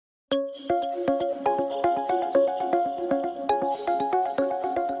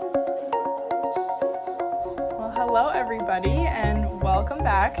everybody, and welcome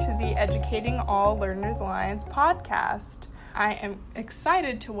back to the Educating All Learners Alliance podcast. I am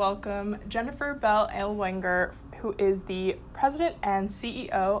excited to welcome Jennifer Bell Ellwanger, who is the president and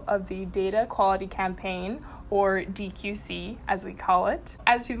CEO of the Data Quality Campaign, or DQC, as we call it.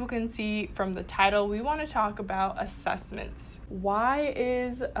 As people can see from the title, we want to talk about assessments. Why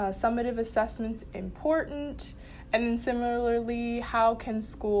is summative assessments important? And then similarly, how can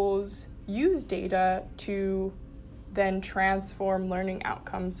schools use data to then transform learning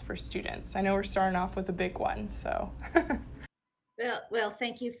outcomes for students? I know we're starting off with a big one, so. Well,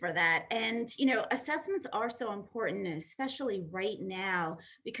 thank you for that. And, assessments are so important, especially right now,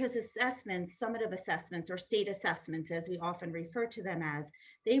 because assessments, summative assessments or state assessments, as we often refer to them as,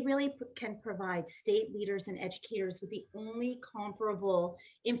 they really can provide state leaders and educators with the only comparable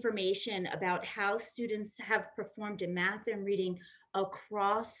information about how students have performed in math and reading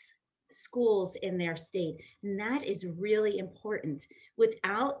across schools in their state. And that is really important.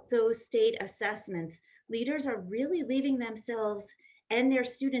 Without those state assessments, leaders are really leaving themselves and their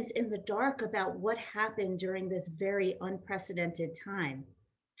students in the dark about what happened during this very unprecedented time.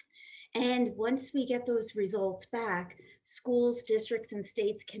 And once we get those results back, schools, districts, and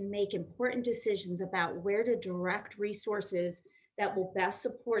states can make important decisions about where to direct resources that will best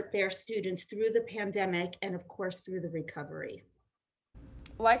support their students through the pandemic and, of course, through the recovery.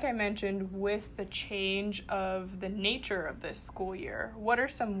 Like I mentioned, with the change of the nature of this school year, what are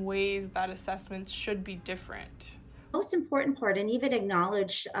some ways that assessments should be different? Most important part, and even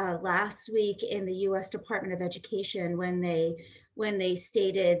acknowledged last week in the U.S. Department of Education when they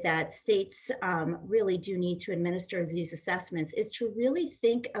stated that states really do need to administer these assessments, is to really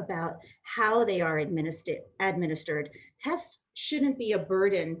think about how they are administered. Tests shouldn't be a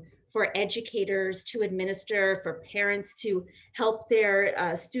burden for educators to administer, for parents to help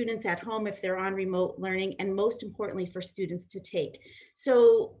their students at home if they're on remote learning, and most importantly, for students to take.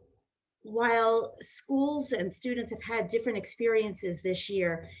 So while schools and students have had different experiences this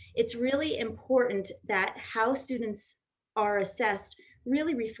year, it's really important that how students are assessed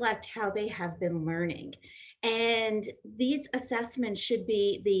really reflect how they have been learning. And these assessments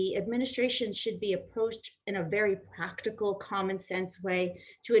the administration should be approached in a very practical, common sense way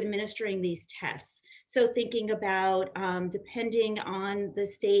to administering these tests. So thinking about, depending on the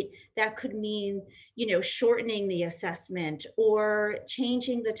state, that could mean, shortening the assessment or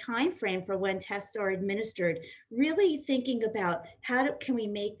changing the time frame for when tests are administered. Really thinking about can we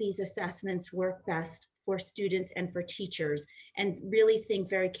make these assessments work best for students and for teachers, and really think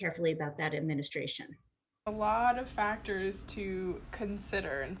very carefully about that administration. A lot of factors to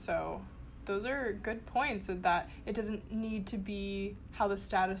consider, and so those are good points of that it doesn't need to be how the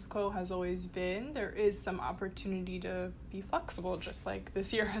status quo has always been. There is some opportunity to be flexible, just like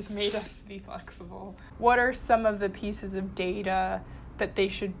this year has made us be flexible. What are some of the pieces of data that they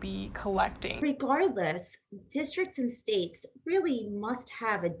should be collecting? Regardless, districts and states really must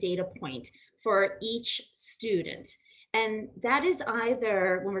have a data point for each student. And that is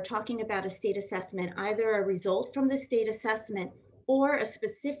either, when we're talking about a state assessment, either a result from the state assessment or a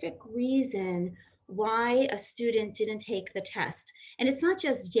specific reason why a student didn't take the test. And it's not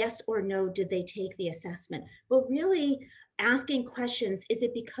just yes or no, did they take the assessment, but really asking questions. Is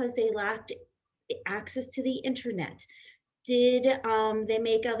it because they lacked access to the internet? Did they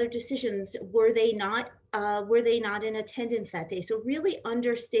make other decisions? Were they not in attendance that day? So really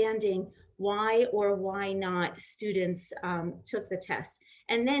understanding why or why not students took the test.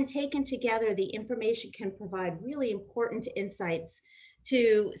 And then taken together, the information can provide really important insights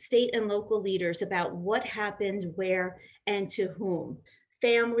to state and local leaders about what happened, where, and to whom.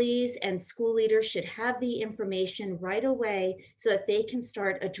 Families and school leaders should have the information right away so that they can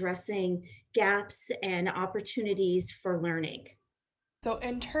start addressing gaps and opportunities for learning. So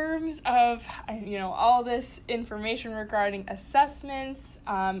in terms of, all this information regarding assessments,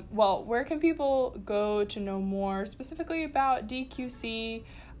 where can people go to know more specifically about DQC,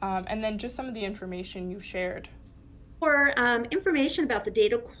 and then just some of the information you've shared? For information about the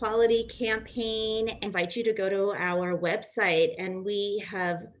Data Quality Campaign, I invite you to go to our website, and we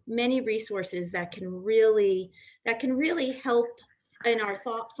have many resources that can really help and are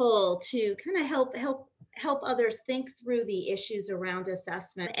thoughtful to kind of help others think through the issues around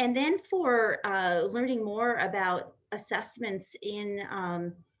assessment. And then for learning more about assessments in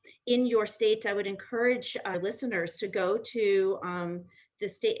your states, I would encourage our listeners to go to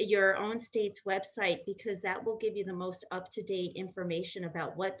your own state's website, because that will give you the most up-to-date information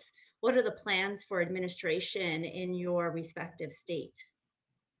about what are the plans for administration in your respective state.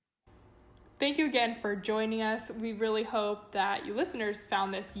 Thank you again for joining us. We really hope that you listeners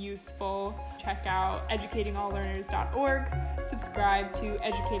found this useful. Check out educatingalllearners.org, subscribe to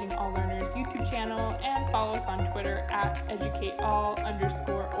Educating All Learners YouTube channel, and follow us on Twitter at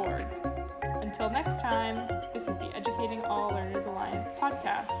educateall_org. Until next time, this is the Educating All Learners Alliance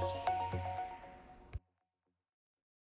podcast.